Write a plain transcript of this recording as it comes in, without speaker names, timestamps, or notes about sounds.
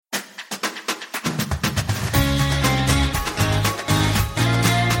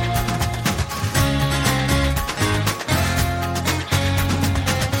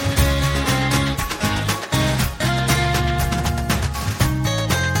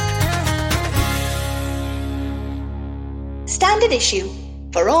Standard issue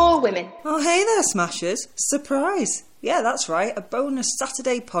for all women. Oh, hey there, Smashers. Surprise. Yeah, that's right, a bonus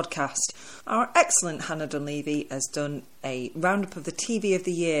Saturday podcast. Our excellent Hannah Dunleavy has done a roundup of the TV of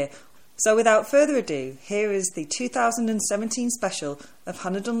the year. So without further ado, here is the 2017 special of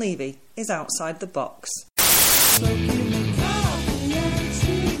Hannah Dunleavy is Outside the Box.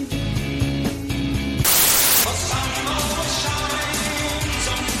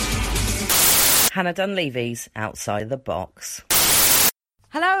 Hannah Dunleavy's Outside the Box.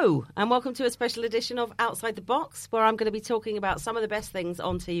 Hello, and welcome to a special edition of Outside the Box, where I'm going to be talking about some of the best things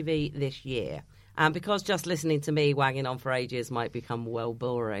on TV this year. And because just listening to me wagging on for ages might become well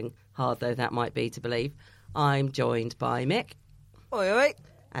boring, hard though that might be to believe, I'm joined by Mick. Oi, oi.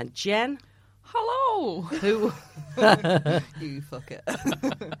 And Jen. Hello! Who You fuck it.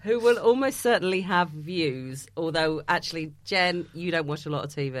 who will almost certainly have views, although actually, Jen, you don't watch a lot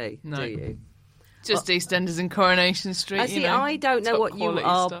of TV, No. do you? Just EastEnders and Coronation Street. I see, I don't know top what you quality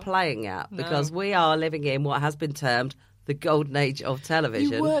are stuff. playing at, No. because we are living in what has been termed the golden age of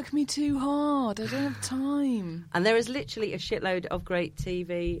television. You work me too hard. I don't have time. And there is literally a shitload of great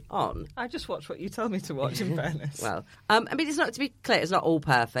TV on. I just watch what you tell me to watch, in fairness. Well, I mean, it's not, to be clear, it's not all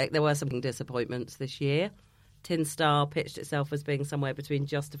perfect. There were some disappointments this year. Tin Star pitched itself as being somewhere between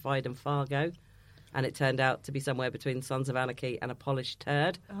Justified and Fargo, and it turned out to be somewhere between Sons of Anarchy and a polished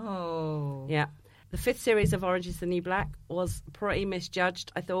turd. Oh. Yeah. The fifth series of Orange is the New Black was pretty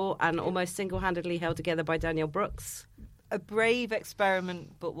misjudged, I thought, and almost single-handedly held together by Danielle Brooks. A brave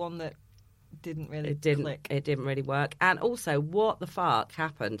experiment, but one that didn't really click. It didn't really work. And also, what the fuck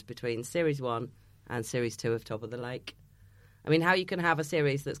happened between Series 1 and Series 2 of Top of the Lake? I mean, how you can have a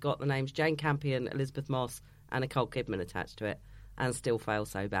series that's got the names Jane Campion, Elizabeth Moss and Nicole Kidman attached to it and still fail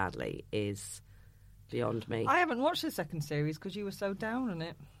so badly is beyond me. I haven't watched the second series because you were so down on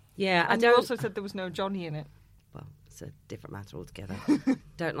it. Yeah, And I you don't... also said there was no Johnny in it. Well, it's a different matter altogether.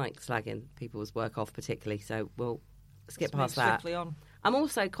 Don't like slagging people's work off particularly, so we'll skip past that. Swiftly on. I'm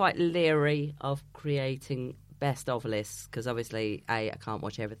also quite leery of creating best of lists because obviously, A, I can't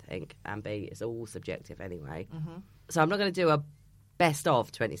watch everything, and B, it's all subjective anyway. Mm-hmm. So I'm not going to do a best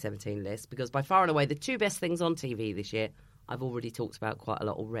of 2017 list because by far and away the two best things on TV this year I've already talked about quite a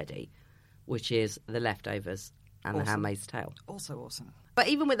lot already, which is The Leftovers and The Handmaid's Tale. Also awesome. But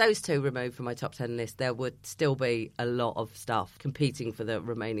even with those two removed from my top 10 list, there would still be a lot of stuff competing for the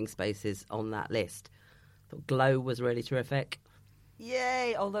remaining spaces on that list. I thought Glow was really terrific.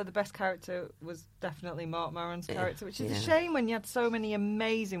 Yay! Although the best character was definitely Mark Maron's character, which is Yeah. a shame when you had so many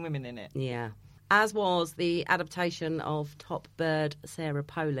amazing women in it. Yeah. As was the adaptation of Top Bird Sarah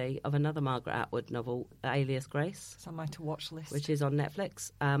Polley of another Margaret Atwood novel, Alias Grace, It's on my to-watch list. which is on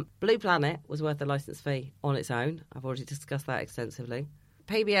Netflix. Blue Planet was worth the licence fee on its own. I've already discussed that extensively.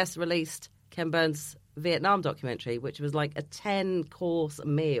 PBS released Ken Burns' Vietnam documentary, which was like a 10-course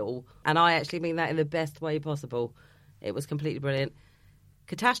meal. And I actually mean that in the best way possible. It was completely brilliant.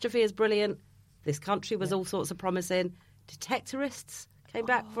 Catastrophe is brilliant. This Country was all sorts of promising. Detectorists came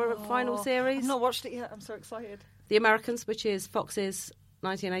back for a final series. I've not watched it yet. I'm so excited. The Americans, which is Fox's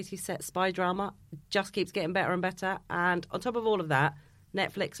 1980s set spy drama, just keeps getting better and better. And on top of all of that,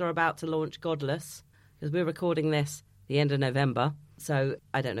 Netflix are about to launch Godless, because we're recording this the end of November. So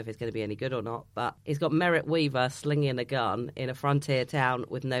I don't know if it's going to be any good or not, but it's got Merritt Weaver slinging a gun in a frontier town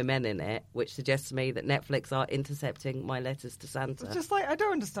with no men in it, which suggests to me that Netflix are intercepting my letters to Santa. It's just like, I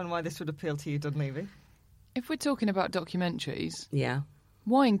don't understand why this would appeal to you, Dunleavy. If we're talking about documentaries, Yeah.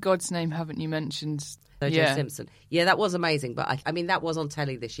 why in God's name haven't you mentioned... O.J. Simpson. Yeah, that was amazing, but I mean, that was on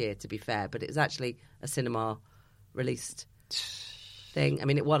telly this year, to be fair, but it was actually a cinema-released thing. I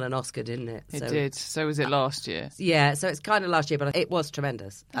mean, it won an Oscar, didn't it? It did. So was it last year? Yeah, so it's kind of last year, but it was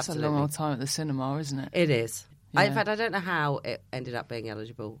tremendous. That's Absolutely. a long old time at the cinema, isn't it? It is. Yeah. In fact, I don't know how it ended up being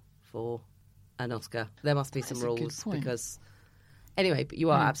eligible for an Oscar. There must be some That's a good rules point. because... Anyway, but you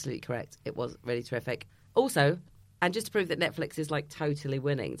are absolutely correct. It was really terrific. Also, and just to prove that Netflix is like totally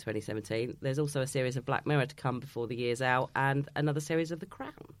winning 2017, there's also a series of Black Mirror to come before the year's out and another series of The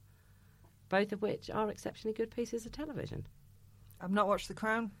Crown, both of which are exceptionally good pieces of television. I've not watched The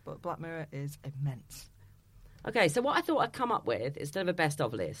Crown, but Black Mirror is immense. Okay, so what I thought I'd come up with, instead of a best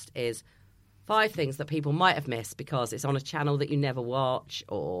of list, is 5 things that people might have missed because it's on a channel that you never watch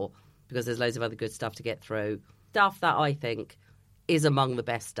or because there's loads of other good stuff to get through. Stuff that I think is among the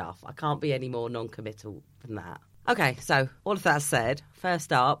best stuff. I can't be any more non-committal than that. Okay, so all of that said,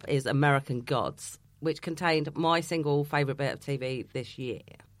 first up is American Gods, which contained my single favourite bit of TV this year.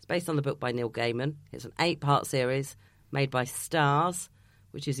 It's based on the book by Neil Gaiman. It's an 8-part series made by Starz,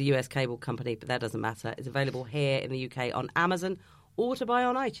 which is a US cable company, but that doesn't matter. It's available here in the UK on Amazon or to buy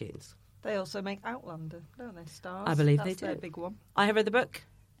on iTunes. They also make Outlander, don't they? Stars. I believe That's they do. their big one. I have read the book.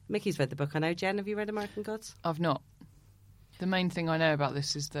 Mickey's read the book. I know. Jen, have you read American Gods? I've not. The main thing I know about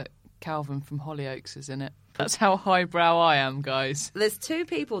this is that Calvin from Hollyoaks is in it. That's how highbrow I am, guys. There's two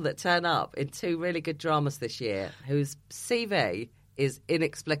people that turn up in two really good dramas this year whose CV is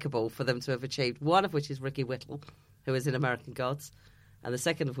inexplicable for them to have achieved. One of which is Ricky Whittle, who is in American Gods, and the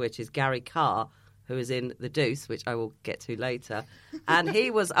second of which is Gary Carr, who is in The Deuce, which I will get to later. And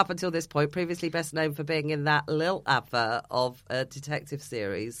he was, up until this point, previously best known for being in that little advert of a detective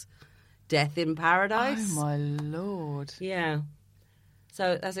series, Death in Paradise. Oh, my Lord. Yeah.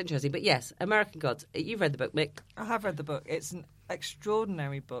 So that's interesting. But yes, American Gods. You've read the book, Mick. I have read the book. It's an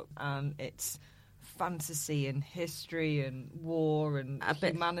extraordinary book, and it's fantasy and history and war and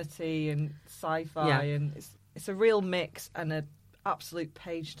humanity and sci-fi, and it's a real mix and an absolute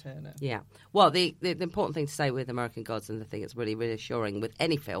page turner. Yeah. Well, the important thing to say with American Gods, and the thing that's really reassuring with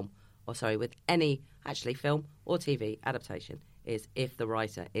any film, with any actually film or TV adaptation, is if the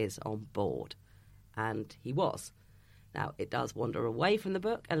writer is on board, and he was. Now, it does wander away from the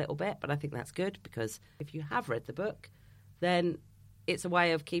book a little bit, but I think that's good, because if you have read the book, then it's a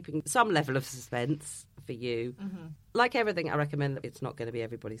way of keeping some level of suspense for you. Mm-hmm. Like everything, I recommend that it's not going to be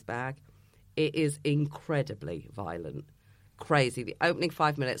everybody's bag. It is incredibly violent, crazy. The opening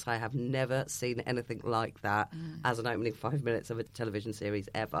 5 minutes, I have never seen anything like that as an opening 5 minutes of a television series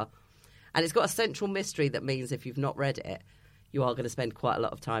ever. And it's got a central mystery that means if you've not read it, you are going to spend quite a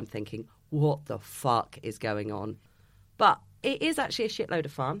lot of time thinking, what the fuck is going on? But it is actually a shitload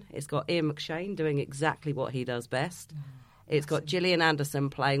of fun. It's got Ian McShane doing exactly what he does best. It's got Gillian Anderson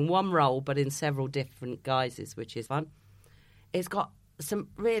playing one role but in several different guises, which is fun. It's got some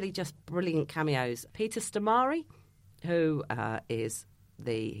really just brilliant cameos. Peter Stormare, who is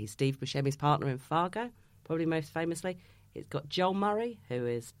he's Steve Buscemi's partner in Fargo, probably most famously. It's got Joel Murray, who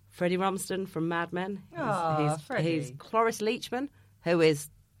is Freddie Rumsden from Mad Men. He's Cloris Leachman, who is...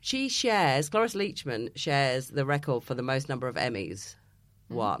 Cloris Leachman shares the record for the most number of Emmys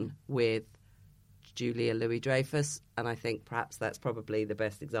won with Julia Louis-Dreyfus, and I think perhaps that's probably the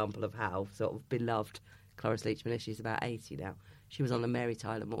best example of how sort of beloved Cloris Leachman is. She's about 80 now. She was on the Mary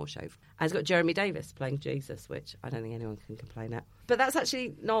Tyler Moore Show. And it's got Jeremy Davis playing Jesus, which I don't think anyone can complain at. But that's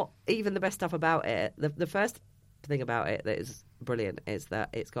actually not even the best stuff about it. The first thing about it that is brilliant is that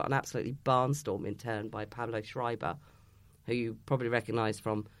it's got an absolutely barnstorming turn by Pablo Schreiber, who you probably recognise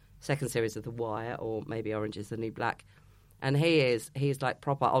from second series of The Wire or maybe Orange is the New Black. And he's like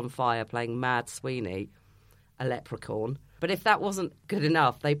proper on fire playing Mad Sweeney, a leprechaun. But if that wasn't good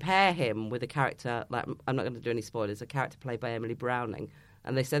enough, they pair him with a character, like, I'm not going to do any spoilers, a character played by Emily Browning.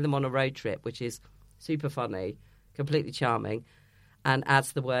 And they send them on a road trip, which is super funny, completely charming, and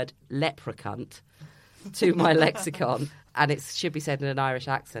adds the word leprechunt to my lexicon. And it should be said in an Irish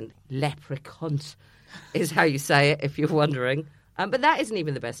accent. Leprechunt is how you say it, if you're wondering. But that isn't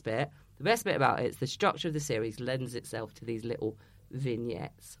even the best bit. The best bit about it is the structure of the series lends itself to these little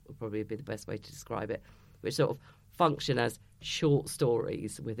vignettes, would probably be the best way to describe it, which sort of function as short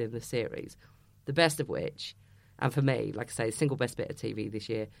stories within the series. The best of which, and for me, like I say, the single best bit of TV this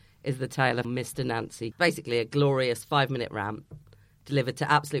year, is the tale of Mr. Nancy. Basically a glorious 5-minute rant delivered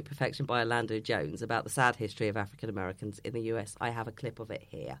to absolute perfection by Orlando Jones about the sad history of African Americans in the US. I have a clip of it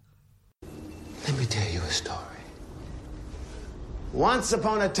here. Let me tell you a story. Once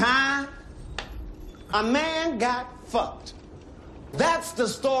upon a time, a man got fucked. That's the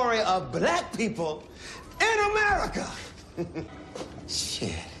story of black people in America.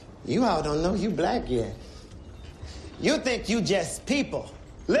 Shit, you all don't know you black yet. You think you just people.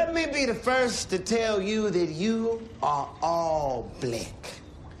 Let me be the first to tell you that you are all black.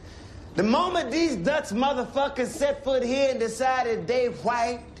 The moment these Dutch motherfuckers set foot here and decided they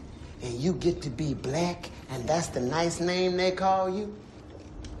white, and you get to be black, and that's the nice name they call you,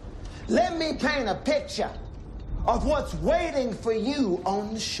 let me paint a picture of what's waiting for you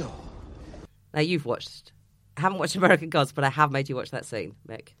on the shore. Now, I haven't watched American Gods, but I have made you watch that scene,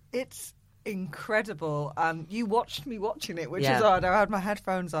 Mick. It's incredible, and you watched me watching it, which Yeah. is odd. I had my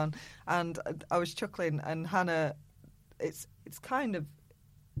headphones on, and I was chuckling, and Hannah, it's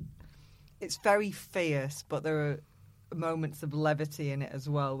very fierce, but there are moments of levity in it as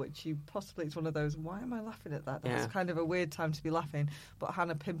well, which it's one of those, why am I laughing at that? That's kind of a weird time to be laughing, but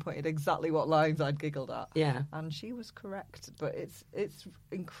Hannah pinpointed exactly what lines I'd giggled at. Yeah. And she was correct, but it's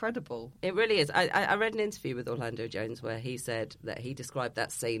incredible. It really is. I read an interview with Orlando Jones where he said that he described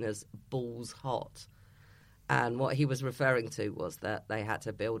that scene as balls hot. And what he was referring to was that they had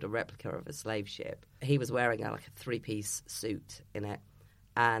to build a replica of a slave ship. He was wearing a 3-piece suit in it,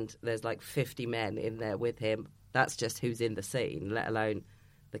 and there's like 50 men in there with him. That's just who's in the scene, let alone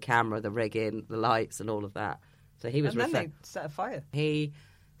the camera, the rigging, the lights, and all of that. So he was. And then they set a fire. He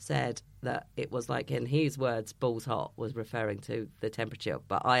said that it was like, in his words, balls hot was referring to the temperature,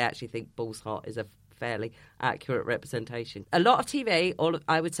 but I actually think balls hot is a fairly accurate representation. A lot of TV,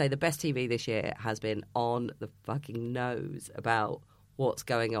 I would say the best TV this year has been on the fucking nose about what's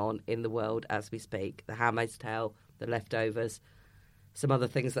going on in the world as we speak. The Handmaid's Tale, The Leftovers, some other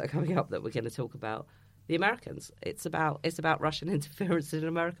things that are coming up that we're going to talk about. The Americans. It's about Russian interference in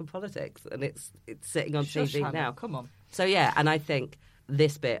American politics, and it's sitting on TV Hannah, now. come on. So yeah, and I think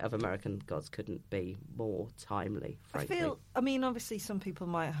this bit of American Gods couldn't be more timely, frankly. Obviously some people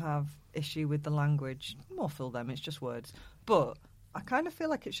might have issue with the language. More for them, it's just words. But I kind of feel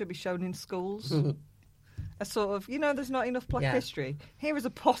like it should be shown in schools. A sort of, there's not enough Black history. Here is a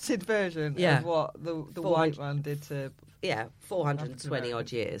potted version of what the white man did to... Yeah, 420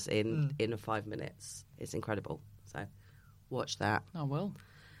 odd years in 5 minutes. It's incredible. So watch that. I will.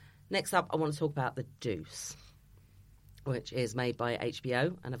 Next up, I want to talk about The Deuce, which is made by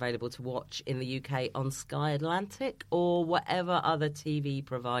HBO and available to watch in the UK on Sky Atlantic or whatever other TV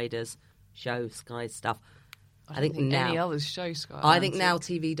providers show Sky stuff. I think now any others show Sky Atlantic. I think Now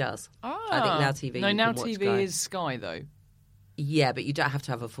TV does. I think Now TV. No, Now can watch TV Sky. is Sky though. Yeah, but you don't have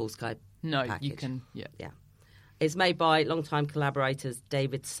to have a full Sky. No, package. you can. Yeah. It's made by longtime collaborators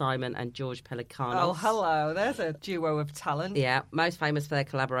David Simon and George Pelecanos. Oh, hello. There's a duo of talent. Yeah, most famous for their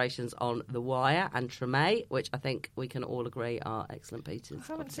collaborations on The Wire and Treme, which I think we can all agree are excellent pieces.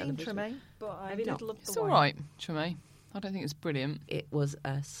 I haven't seen Treme, but I did love The Wire. It's all right, Treme. I don't think it's brilliant. It was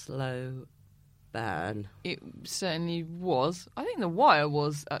a slow burn. It certainly was. I think The Wire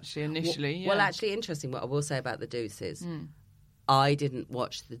was actually initially. Well, actually, interesting. What I will say about The Deuce is I didn't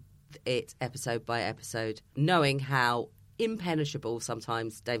watch it episode by episode, knowing how impenetrable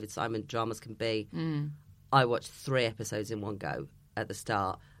sometimes David Simon dramas can be. I watched 3 episodes in one go at the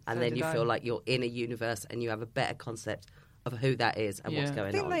start, and then you feel like you're in a universe and you have a better concept of who that is and what's going on.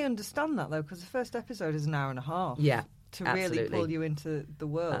 I think they understand that, though, because the first episode is an hour and a half. Yeah, to really pull you into the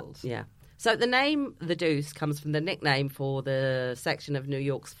world. Yeah. So the name The Deuce comes from the nickname for the section of New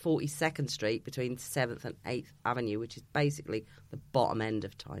York's 42nd Street between 7th and 8th Avenue, which is basically the bottom end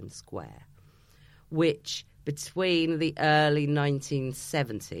of Times Square, which between the early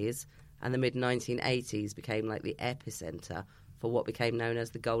 1970s and the mid-1980s became like the epicenter for what became known as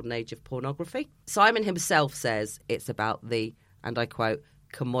the golden age of pornography. Simon himself says it's about the, and I quote,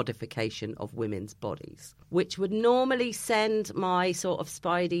 commodification of women's bodies, which would normally send my sort of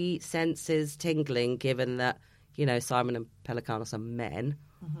spidey senses tingling, given that, Simon and Pelecanos are men.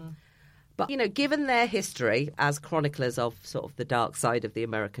 But, given their history as chroniclers of sort of the dark side of the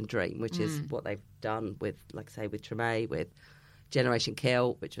American dream, which is what they've done with, like I say, with Treme, with Generation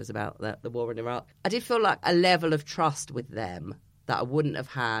Kill, which was about the war in Iraq, I did feel like a level of trust with them that I wouldn't have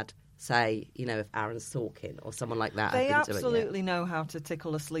had, say, if Aaron Sorkin or someone like that they had been absolutely doing it. know how to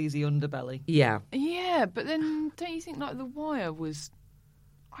tickle a sleazy underbelly. Yeah. Yeah, but then don't you think like The Wire was?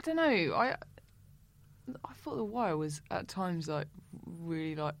 I don't know. I thought The Wire was at times like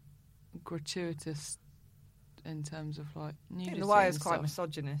really like gratuitous in terms of like nudity. I think The Wire is and quite stuff.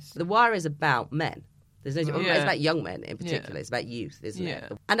 misogynist. The Wire is about men. It's Yeah. about young men in particular. Yeah. It's about youth, isn't Yeah.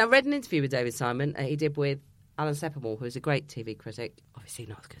 it? And I read an interview with David Simon he did with Alan Sepinwall, who's a great TV critic. Obviously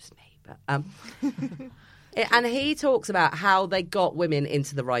not as good as me, but... and he talks about how they got women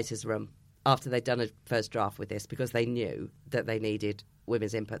into the writer's room after they'd done a first draft with this because they knew that they needed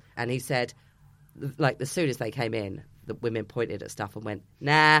women's input. And he said, like, as soon as they came in, the women pointed at stuff and went,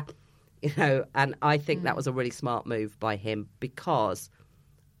 nah, and I think that was a really smart move by him because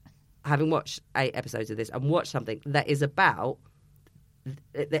having watched 8 episodes of this and watched something that is about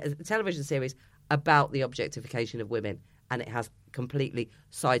a television series about the objectification of women, and it has completely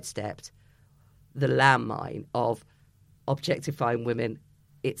sidestepped the landmine of objectifying women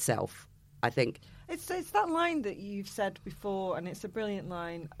itself. I think it's that line that you've said before, and it's a brilliant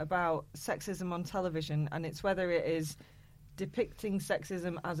line about sexism on television, and it's whether it is depicting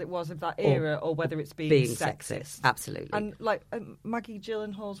sexism as it was of that era or whether it's being sexist. Absolutely. And like Maggie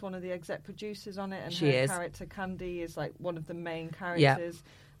Gyllenhaal's one of the exec producers on it, and she her is. Character Candy is like one of the main characters.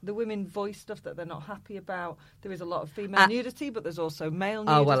 Yeah. The women voice stuff that they're not happy about. There is a lot of female nudity, but there's also male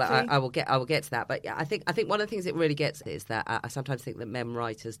nudity. Oh well, I will get to that. But yeah, I think one of the things it really gets is that I sometimes think that men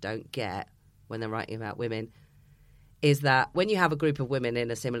writers don't get when they're writing about women is that when you have a group of women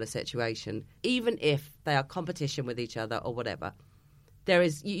in a similar situation, even if they are competition with each other or whatever, there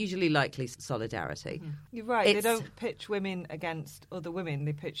is usually likely solidarity. You're right. They don't pitch women against other women.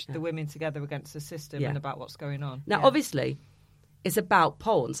 They pitch the women together against the system and about what's going on. Now, obviously, it's about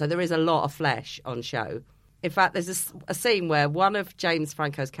porn, so there is a lot of flesh on show. In fact, there's a scene where one of James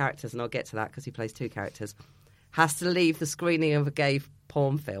Franco's characters, and I'll get to that because he plays two characters, has to leave the screening of a gay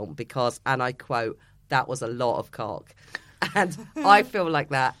porn film because, and I quote, "that was a lot of cock." And I feel like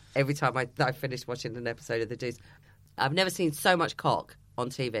that every time I finish watching an episode of The Deuce. I've never seen so much cock on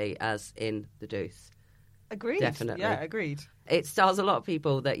TV as in The Deuce. Agreed. Definitely. Yeah, agreed. It stars a lot of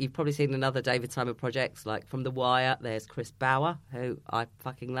people that you've probably seen in other David Simon projects, like from The Wire. There's Chris Bauer, who I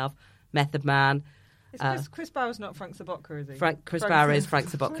fucking love. Method Man. Chris Bauer's not Frank Sobotka, is he? Chris Bauer is Frank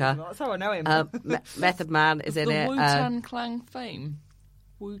Sobotka. That's how I know him. Method Man is in the it. Wu-Tang Clan fame.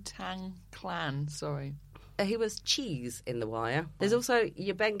 Wu-Tang Clan, sorry. He was Cheese in The Wire. There's also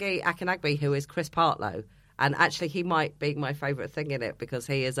Yubengi Akinagbe, who is Chris Partlow. And actually, he might be my favourite thing in it because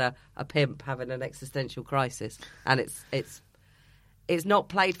he is a pimp having an existential crisis. And it's not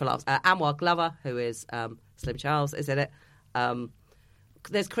played for laughs. Anwar Glover, who is Slim Charles, is in it.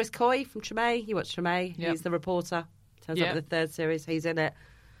 There's Chris Coy from Treme. You watch Treme. Yep. He's the reporter. Turns up in the third series. He's in it.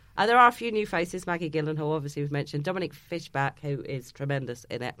 There are a few new faces. Maggie Gyllenhaal, obviously, we've mentioned. Dominic Fishback, who is tremendous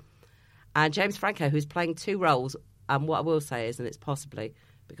in it. And James Franco, who's playing two roles. And what I will say is, and it's possibly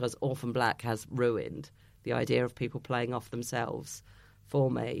because Orphan Black has ruined the idea of people playing off themselves for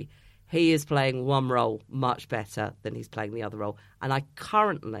me, he is playing one role much better than he's playing the other role. And I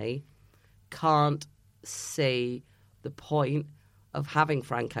currently can't see the point of having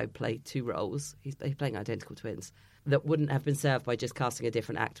Franco play two roles. He's playing identical twins that wouldn't have been served by just casting a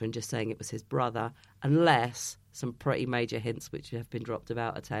different actor and just saying it was his brother, unless some pretty major hints which have been dropped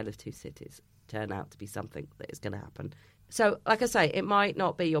about A Tale of Two Cities turn out to be something that is going to happen. So, like I say, it might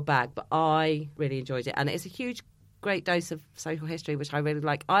not be your bag, but I really enjoyed it. And it's a huge, great dose of social history, which I really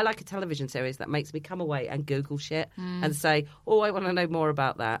like. I like a television series that makes me come away and Google shit and say, oh, I want to know more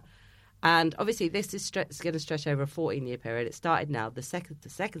about that. And obviously, this is going to stretch over a 14-year period. It started now. The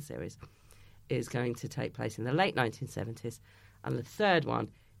second series is going to take place in the late 1970s, and the third one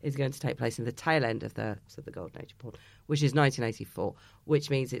is going to take place in the tail end of the Golden Age of porn, which is 1984, which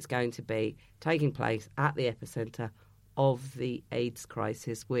means it's going to be taking place at the epicentre of the AIDS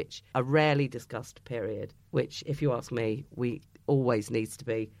crisis, which a rarely discussed period, which, if you ask me, we always needs to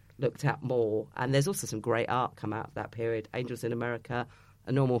be looked at more. And there's also some great art come out of that period. Angels in America,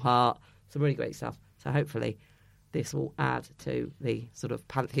 A Normal Heart, some really great stuff. So hopefully this will add to the sort of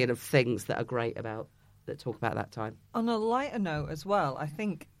pantheon of things that are great about, that talk about that time. On a lighter note as well, I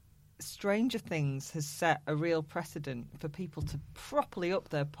think Stranger Things has set a real precedent for people to properly up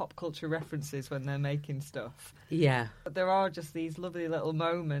their pop culture references when they're making stuff. Yeah. But there are just these lovely little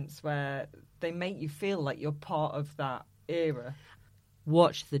moments where they make you feel like you're part of that era.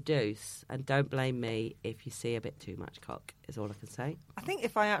 Watch The Deuce and don't blame me if you see a bit too much cock, is all I can say. I think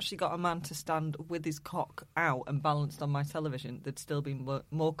if I actually got a man to stand with his cock out and balanced on my television, there'd still be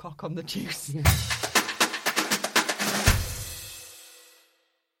more cock on The Deuce. Yeah.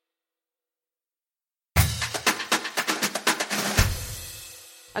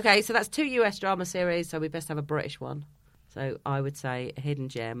 Okay, so that's 2 US drama series, so we best have a British one. So I would say a hidden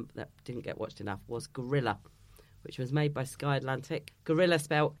gem that didn't get watched enough was Gorilla, which was made by Sky Atlantic. Gorilla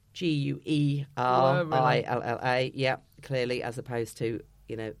spelled Guerrilla. Yeah, clearly, as opposed to,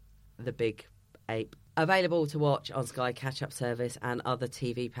 the big ape. Available to watch on Sky Catch-Up Service and other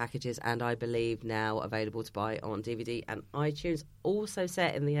TV packages, and I believe now available to buy on DVD and iTunes. Also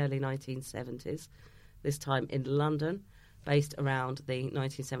set in the early 1970s, this time in London, based around the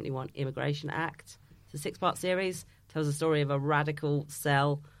 1971 Immigration Act. It's a 6-part series, tells the story of a radical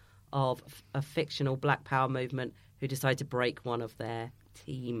cell of a fictional Black Power movement who decide to break one of their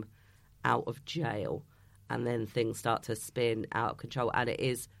team out of jail. And then things start to spin out of control. And it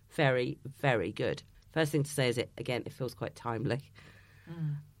is very, very good. First thing to say is, it feels quite timely.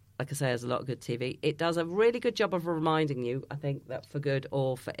 Like I say, there's a lot of good TV. It does a really good job of reminding you, I think, that for good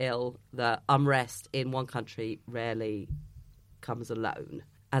or for ill, that unrest in one country rarely comes alone.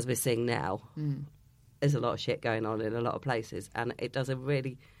 As we're seeing now, there's a lot of shit going on in a lot of places. And it does a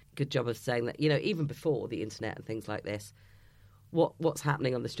really good job of saying that, even before the internet and things like this, what's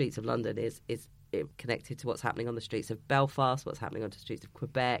happening on the streets of London is connected to what's happening on the streets of Belfast, what's happening on the streets of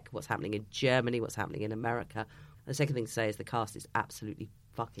Quebec, what's happening in Germany, what's happening in America. And the second thing to say is the cast is absolutely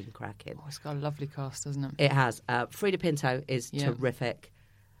fucking cracking. Oh, it's got a lovely cast, doesn't it? It has. Frida Pinto is terrific.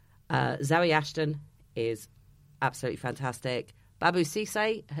 Zoe Ashton is absolutely fantastic. Babu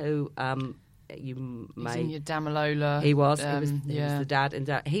Cisse, who you may... He's in your Damalola. He was the dad.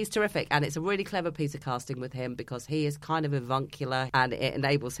 And he's terrific. And it's a really clever piece of casting with him because he is kind of avuncular and it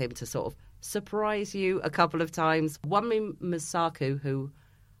enables him to sort of surprise you a couple of times. Wunmi Masaku, who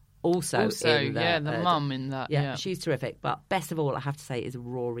also in the mum in that. Yeah, she's terrific. But best of all, I have to say, is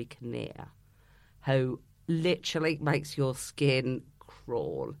Rory Kinnear, who literally makes your skin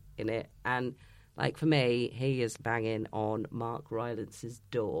crawl in it. And, like, for me, he is banging on Mark Rylance's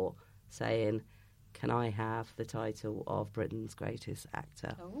door saying, can I have the title of Britain's greatest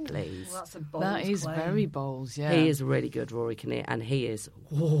actor, please? Well, that's a bold That is claim. very bold, yeah. He is really good, Rory Kinnear, and he is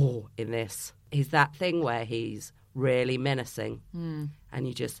in this. He's that thing where he's really menacing and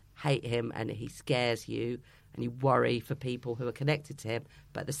you just hate him and he scares you and you worry for people who are connected to him.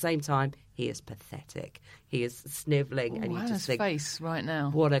 But at the same time, he is pathetic. He is snivelling and you Hannah's just think, face right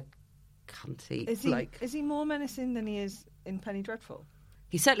now. what a cunty. Is he more menacing than he is in Penny Dreadful?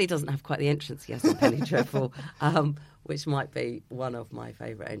 He certainly doesn't have quite the entrance he has in Penny Dreadful, which might be one of my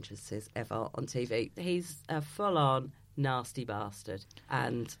favourite entrances ever on TV. He's a full-on nasty bastard,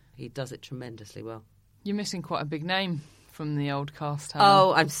 and he does it tremendously well. You're missing quite a big name from the old cast, Hannah.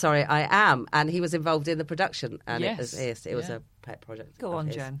 Oh, I'm sorry, I am. And he was involved in the production, and Yes, it was a pet project. Go of on,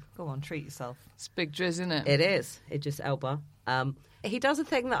 his. Jen. Go on, treat yourself. It's big drizz, isn't it? It is. Idris Elba. He does a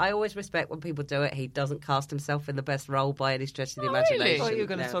thing that I always respect when people do it. He doesn't cast himself in the best role by any stretch of the really? imagination. I thought you were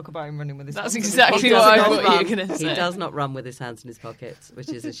going to No. talk about him running with his That's hands in his exactly pockets. what I does thought not you were run- going to say. He does not run with his hands in his pockets, which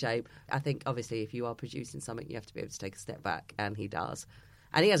is a shame. I think, obviously, if you are producing something, you have to be able to take a step back, and he does.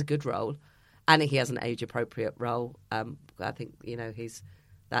 And he has a good role, and he has an age-appropriate role. I think, he's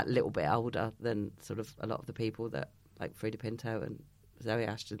that little bit older than sort of a lot of the people that, like Freida Pinto and Zoe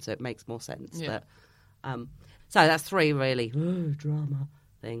Ashton, so it makes more sense. Yeah. That, so that's three really drama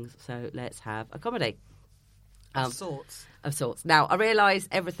things. So let's have a comedy. Of sorts. Of sorts. Now, I realise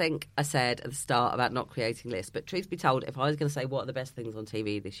everything I said at the start about not creating lists, but truth be told, if I was going to say what are the best things on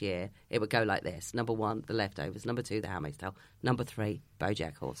TV this year, it would go like this. Number 1, The Leftovers. Number 2, The Handmaid's Tale. Number 3,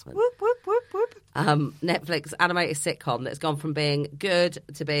 BoJack Horseman. Whoop, whoop, whoop, whoop. Netflix animated sitcom that's gone from being good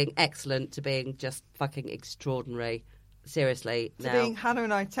to being excellent to being just fucking extraordinary. Seriously. To being Hannah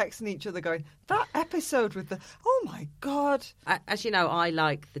and I texting each other going, that episode with the, oh my God. As you know, I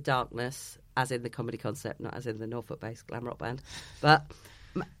like the darkness, as in the comedy concept, not as in the Norfolk-based glam rock band. But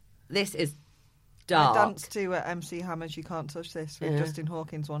this is dark. I danced to MC Hammer's You Can't Touch This with Justin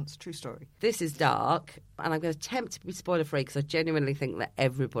Hawkins once. True story. This is dark, and I'm going to attempt to be spoiler-free because I genuinely think that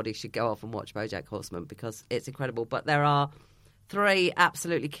everybody should go off and watch BoJack Horseman because it's incredible. But there are 3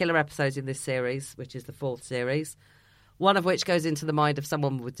 absolutely killer episodes in this series, which is the 4th series. One of which goes into the mind of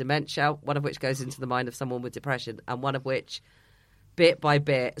someone with dementia, one of which goes into the mind of someone with depression, and one of which, bit by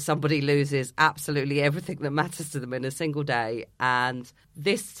bit, somebody loses absolutely everything that matters to them in a single day. And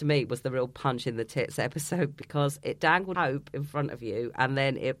this, to me, was the real punch in the tits episode because it dangled hope in front of you and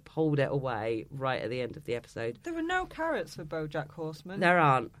then it pulled it away right at the end of the episode. There were no carrots for BoJack Horseman. There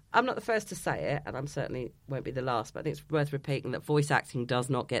aren't. I'm not the first to say it, and I'm certainly won't be the last, but I think it's worth repeating that voice acting does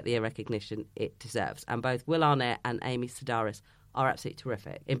not get the recognition it deserves. And both Will Arnett and Amy Sedaris are absolutely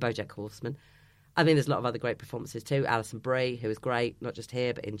terrific in BoJack Horseman. I mean, there's a lot of other great performances too. Alison Brie, who is great, not just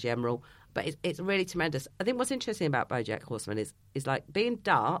here, but in general. But it's really tremendous. I think what's interesting about BoJack Horseman is like being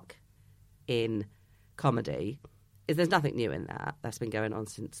dark in comedy is there's nothing new in that. That's been going on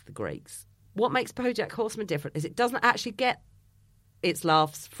since the Greeks. What makes BoJack Horseman different is it doesn't actually get its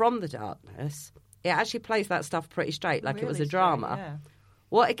laughs from the darkness. It actually plays that stuff pretty straight, like it was a Really drama. straight, yeah.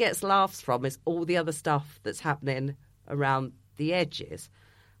 What it gets laughs from is all the other stuff that's happening around the edges.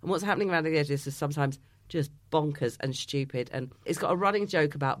 And what's happening around the edges is sometimes just bonkers and stupid. And it's got a running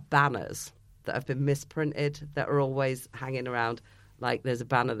joke about banners that have been misprinted that are always hanging around. Like there's a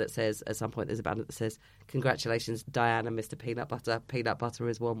banner that says, at some point there's a banner that says, congratulations, Diana, Mr. Peanut Butter. Peanut butter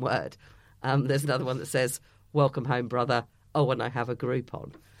is one word. There's another one that says, welcome home, brother. Oh, and I have a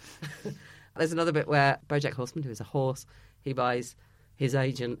Groupon. There's another bit where BoJack Horseman, who is a horse, he buys his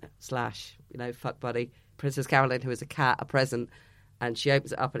agent / fuck buddy, Princess Caroline, who is a cat, a present. And she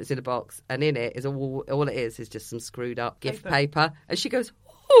opens it up and it's in a box. And in it is all it is just some screwed up gift paper. And she goes,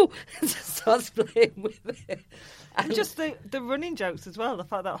 oh, and just starts playing with it. And just the running jokes as well. The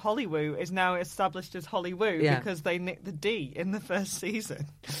fact that Hollywoo is now established as Hollywoo because they nicked the D in the first season.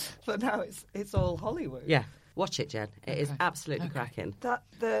 But now it's all Hollywoo. Yeah. Watch it, Jen. It is absolutely cracking.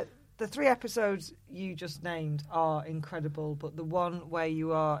 The 3 episodes you just named are incredible. But the one where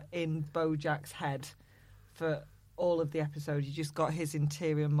you are in BoJack's head for all of the episodes, you just got his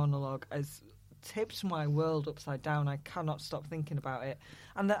interior monologue as tips my world upside down. I cannot stop thinking about it.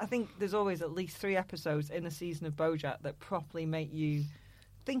 And I think there's always at least 3 episodes in a season of BoJack that properly make you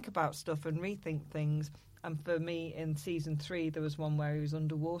think about stuff and rethink things. And for me, in season 3, there was one where he was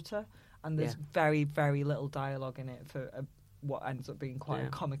underwater, and there's very, very little dialogue in it for what ends up being quite a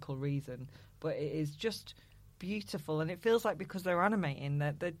comical reason. But it is just beautiful, and it feels like because they're animating,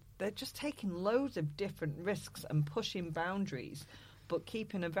 they're just taking loads of different risks and pushing boundaries, but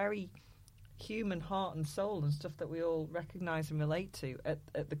keeping a very human heart and soul and stuff that we all recognise and relate to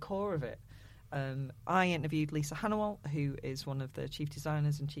at the core of it. I interviewed Lisa Hannawalt, who is one of the chief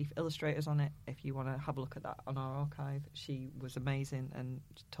designers and chief illustrators on it. If you want to have a look at that on our archive, she was amazing and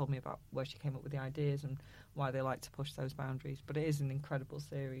told me about where she came up with the ideas and why they like to push those boundaries. But it is an incredible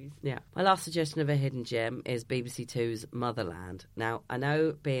series. Yeah. My last suggestion of a hidden gem is BBC Two's Motherland. Now, I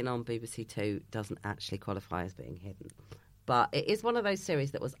know being on BBC Two doesn't actually qualify as being hidden, but it is one of those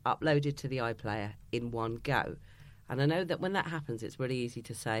series that was uploaded to the iPlayer in one go. And I know that when that happens, it's really easy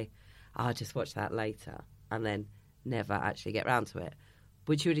to say, I'll just watch that later, and then never actually get round to it,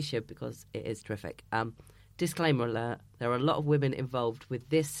 which you really should, because it is terrific. Disclaimer alert, there are a lot of women involved with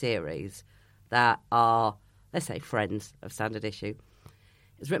this series that are, let's say, friends of Standard Issue.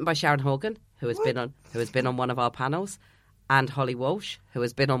 It's written by Sharon Horgan, who has been on one of our panels, and Holly Walsh, who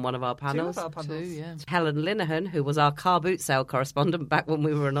has been on one of our panels. Two, yeah. Helen Linehan, who was our car boot sale correspondent back when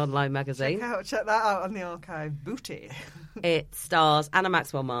we were an online magazine. Check that out on the archive. Booty. It stars Anna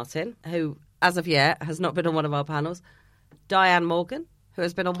Maxwell Martin, who, as of yet, has not been on one of our panels. Diane Morgan, who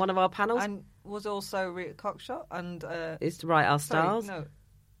has been on one of our panels. And was also Rita Cockshot and... is to write our stars. No,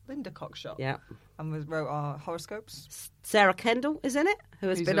 Linda Cockshot. Yeah. And wrote our horoscopes. Sarah Kendall is in it, who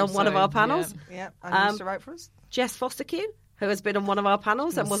has Who's been on one of also- our panels. Yeah, and used to write for us. Jess Fosterkew, who has been on one of our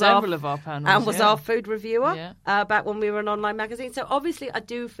panels and was several of our panels, and was yeah. our food reviewer Yeah. back when we were an online magazine. So obviously I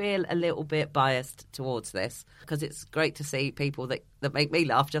do feel a little bit biased towards this, because it's great to see people that make me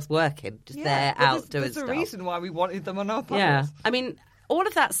laugh just working, just there well, out doing there's stuff. a reason why we wanted them on our panels. Yeah. I mean, all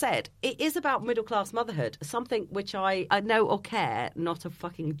of that said, it is about middle-class motherhood, something which I know or care not a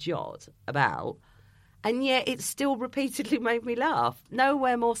fucking jot about. And yet it still repeatedly made me laugh.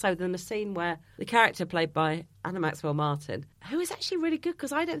 Nowhere more so than the scene where the character played by Anna Maxwell Martin, who is actually really good,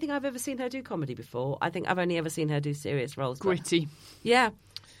 because I don't think I've ever seen her do comedy before. I think I've only ever seen her do serious roles. Gritty. Yeah.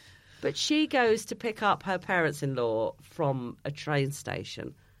 But she goes to pick up her parents-in-law from a train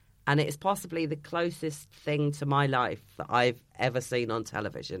station, and it's possibly the closest thing to my life that I've ever seen on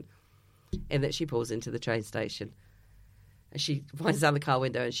television, in that she pulls into the train station and she winds down the car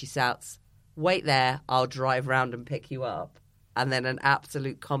window and she shouts, "Wait there, I'll drive round and pick you up." And then an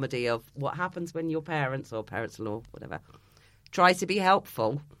absolute comedy of what happens when your parents, or parents-in-law, whatever, try to be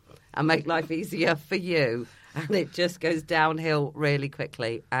helpful and make life easier for you. And it just goes downhill really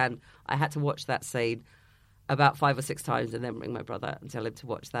quickly. And I had to watch that scene about 5 or 6 times and then ring my brother and tell him to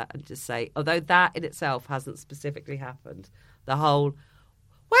watch that and just say, although that in itself hasn't specifically happened, the whole,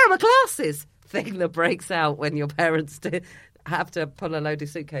 "Where are my glasses?" thing that breaks out when your parents have to pull a load of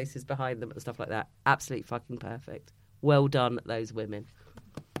suitcases behind them and stuff like that. Absolutely fucking perfect. Well done, those women.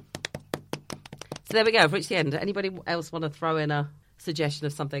 So there we go. I've reached the end. Anybody else want to throw in a suggestion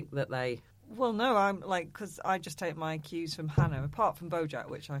of something that they... Well, no, I'm like, because I just take my cues from Hannah, apart from BoJack,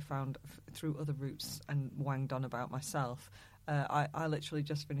 which I found through other routes and wanged on about myself. I literally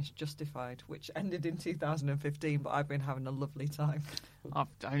just finished Justified, which ended in 2015, but I've been having a lovely time. I've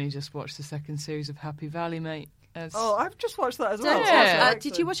only just watched the second series of Happy Valley, mate. Oh, I've just watched that as well. Yeah.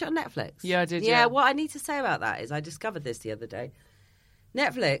 Did you watch it on Netflix? Yeah, I did, Yeah, yeah. what I need to say about that is I discovered this the other day.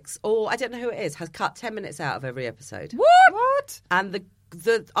 Netflix, or I don't know who it is, has cut 10 minutes out of every episode. What? And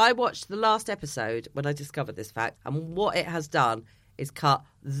I watched the last episode when I discovered this fact, and what it has done is cut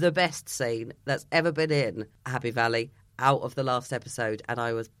the best scene that's ever been in Happy Valley out of the last episode, and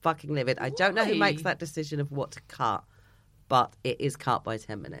I was fucking livid. I don't know who Why? makes that decision of what to cut, but it is cut by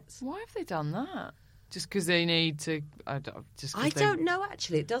 10 minutes. Why have they done that? Just because they need to... I don't know,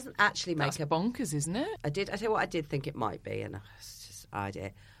 actually. It doesn't actually make That's a... bonkers, isn't it? I tell you what I did think it might be, and it's just an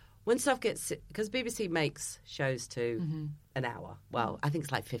idea. When stuff gets... Because BBC makes shows to an hour. Well, I think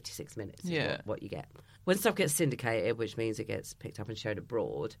it's like 56 minutes is what you get. When stuff gets syndicated, which means it gets picked up and shown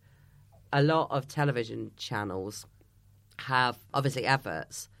abroad, a lot of television channels have, obviously,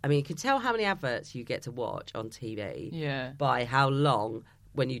 adverts. I mean, you can tell how many adverts you get to watch on TV by how long...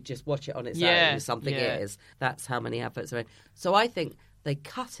 When you just watch it on its own, something is. That's how many adverts are in. So I think they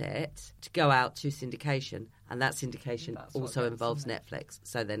cut it to go out to syndication, and that syndication also involves Netflix.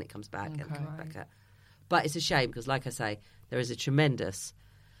 So then it comes back and comes back out. But it's a shame because, like I say, there is a tremendous...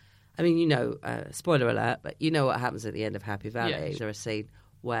 I mean, you know, spoiler alert, but you know what happens at the end of Happy Valley. Yeah. There's a scene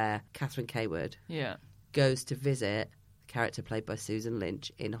where Catherine Kaywood goes to visit the character played by Susan Lynch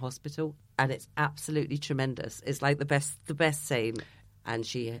in hospital, and it's absolutely tremendous. It's like the best scene. And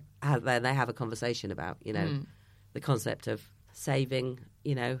they have a conversation about, you know, the concept of saving,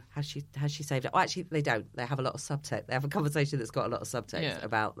 you know, has she saved it? Oh, actually, they don't. They have a lot of subtext. They have a conversation that's got a lot of subtext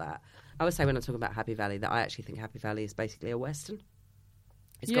about that. I would say when I'm talking about Happy Valley that I actually think Happy Valley is basically a Western.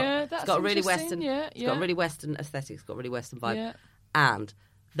 It's got a really Western. It's got a really Western aesthetic. It's got a really Western vibe. Yeah. And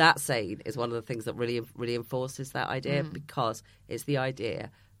that scene is one of the things that really enforces that idea, because it's the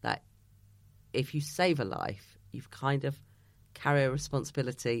idea that if you save a life, you've kind of carry a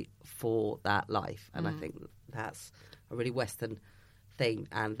responsibility for that life. And I think that's a really Western thing,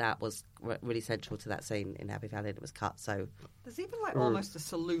 and that was really central to that scene in Happy Valley, and it was cut. So There's even like almost a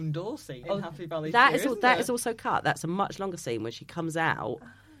saloon door scene in Happy Valley. That too, is also cut. That's a much longer scene when she comes out.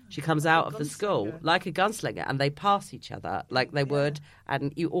 She comes out of the school like a gunslinger, and they pass each other like they would,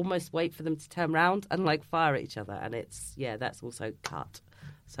 and you almost wait for them to turn around and like fire at each other. And that's also cut.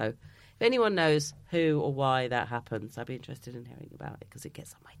 So if anyone knows who or why that happens, I'd be interested in hearing about it, because it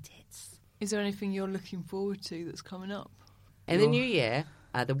gets on my tits. Is there anything you're looking forward to that's coming up? In the new year,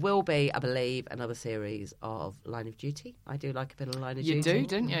 there will be, I believe, another series of Line of Duty. I do like a bit of Line of Duty. You do,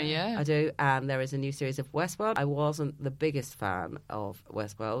 don't you? Yeah. I do. And there is a new series of Westworld. I wasn't the biggest fan of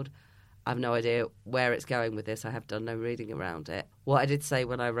Westworld. I have no idea where it's going with this. I have done no reading around it. What I did say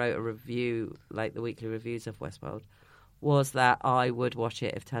when I wrote a review, like the weekly reviews of Westworld, was that I would watch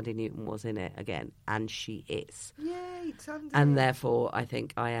it if Tandy Newton was in it again. And she is. Yay, Tandy. And therefore, I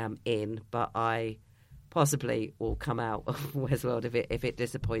think I am in, but I possibly will come out of Westworld if it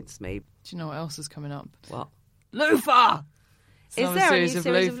disappoints me. Do you know what else is coming up? What? Luther! Is there a new series of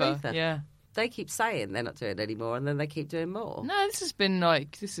Luther? Luther? Yeah. They keep saying they're not doing it anymore, and then they keep doing more. No, this has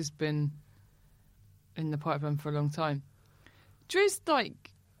been in the pipeline for a long time. Drew's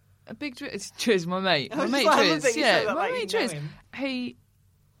like a big Drew's my mate. My mate Driz. Yeah, my mate Driz.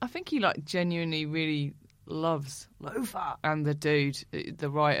 I think he like genuinely really loves Luther. And the dude, the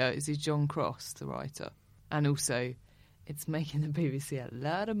writer, is he John Cross, the writer? And also, it's making the BBC a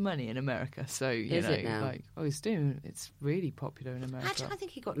lot of money in America. So Is it now? It's really popular in America. Actually, I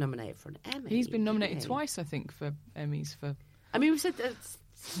think he got nominated for an Emmy. He's been nominated didn't he? twice, I think, for Emmys for. I mean, we said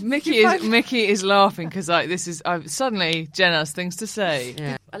Mickey is laughing because suddenly Jen has things to say.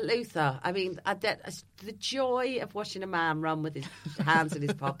 yeah. Luther. I mean, the joy of watching a man run with his hands in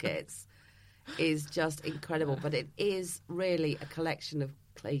his pockets is just incredible. But it is really a collection of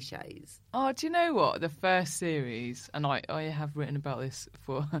cliches. Oh, do you know what? The first series, and I have written about this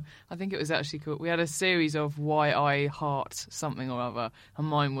for, I think it was actually called, we had a series of Why I Heart Something or Other, and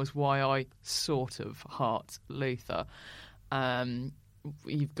mine was Why I Sort of Heart Luther.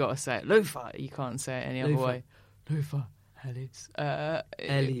 You've got to say it Luther. You can't say it any other way. Luther. Ellis.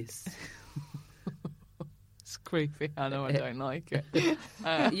 Ellis. It's creepy. I know I don't like it.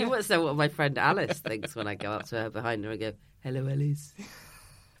 You want to know what my friend Alice thinks when I go up to her behind her and go, "Hello, Ellis."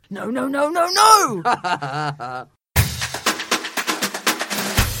 No, no, no, no, no!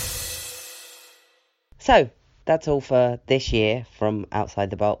 So, that's all for this year from Outside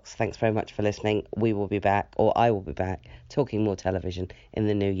the Box. Thanks very much for listening. We will be back, or I will be back, talking more television in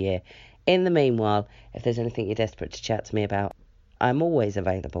the new year. In the meanwhile, if there's anything you're desperate to chat to me about, I'm always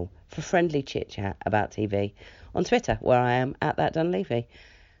available for friendly chit-chat about TV on Twitter, where I am @ThatDunleavy.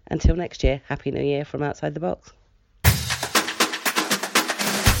 Until next year, Happy New Year from Outside the Box.